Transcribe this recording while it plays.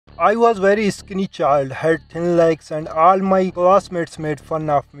I was very skinny child, had thin legs, and all my classmates made fun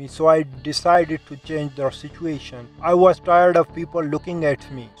of me, so I decided to change the situation. I was tired of people looking at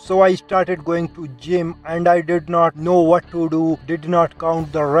me, so I started going to gym, and I did not know what to do, did not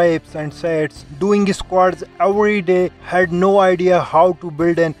count the reps and sets, doing squats every day, had no idea how to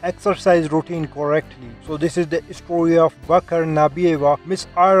build an exercise routine correctly. So this is the story of Bakhar Nabieva, Miss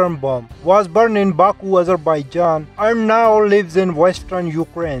Iron Bomb. Was born in Baku, Azerbaijan, and now lives in western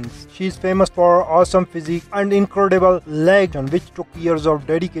Ukraine. She is famous for her awesome physique and incredible legs, which took years of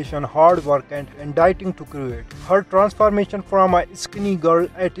dedication, hard work, and dieting to create. Her transformation from a skinny girl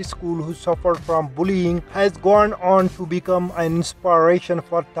at school who suffered from bullying has gone on to become an inspiration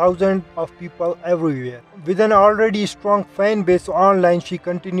for thousands of people everywhere. With an already strong fan base online, she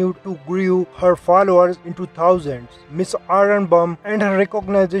continued to grow her followers into thousands. Miss Iron Bomb and her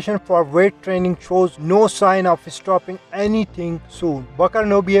recognition for weight training shows no sign of stopping anything soon. Bakhar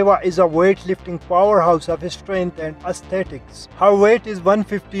Nabieva is a weightlifting powerhouse of strength and aesthetics. Her weight is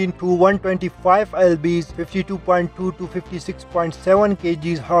 115 to 125 lbs, 52.2 to 56.7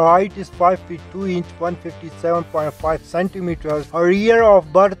 kgs. Her height is 5 feet 2 inch, 157.5 centimeters. Her year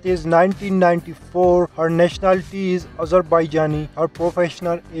of birth is 1994. Her nationality is Azerbaijani. Her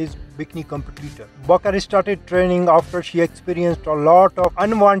professional is bikini competitor. Bakhar started training after she experienced a lot of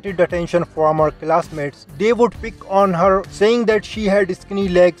unwanted attention from her classmates. They would pick on her, saying that she had skinny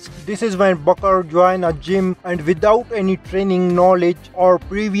legs. This is when Bakhar joined a gym, and without any training knowledge or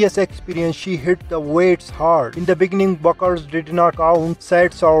previous experience, she hit the weights hard. In the beginning, Bakhar did not count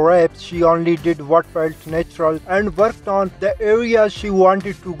sets or reps. She only did what felt natural and worked on the areas she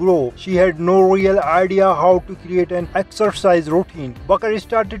wanted to grow. She had no real idea how to create an exercise routine. Bakhar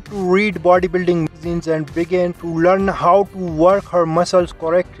started to read bodybuilding magazines and began to learn how to work her muscles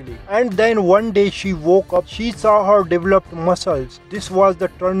correctly. And then one day she woke up, she saw her developed muscles. This was the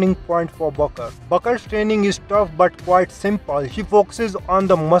turning point for Bakhar. Bakhar's training is tough but quite simple. She focuses on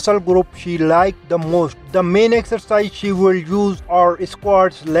the muscle group she liked the most. The main exercise she will use are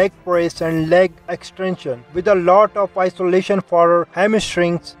squats, leg press, and leg extension, with a lot of isolation for her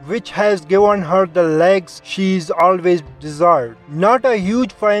hamstrings, which has given her the legs she's always desired. Not a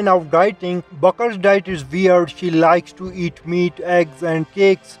huge fan of dieting, Bakhar's diet is weird. She likes to eat meat, eggs, and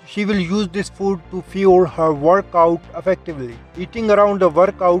cakes. She will use this food to fuel her workout effectively. Eating around the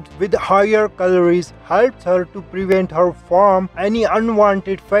workout with higher calories helps her to prevent her from any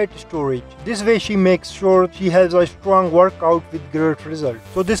unwanted fat storage. This way she makes sure she has a strong workout with great results.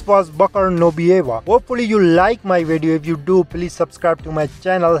 So this was Bakhar Nabieva. Hopefully you like my video. If you do, please subscribe to my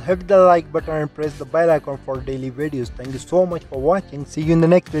channel, hit the like button and press the bell icon for daily videos. Thank you so much for watching. See you in the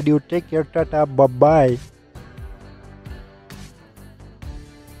next video. Take care. Tata. Bye bye.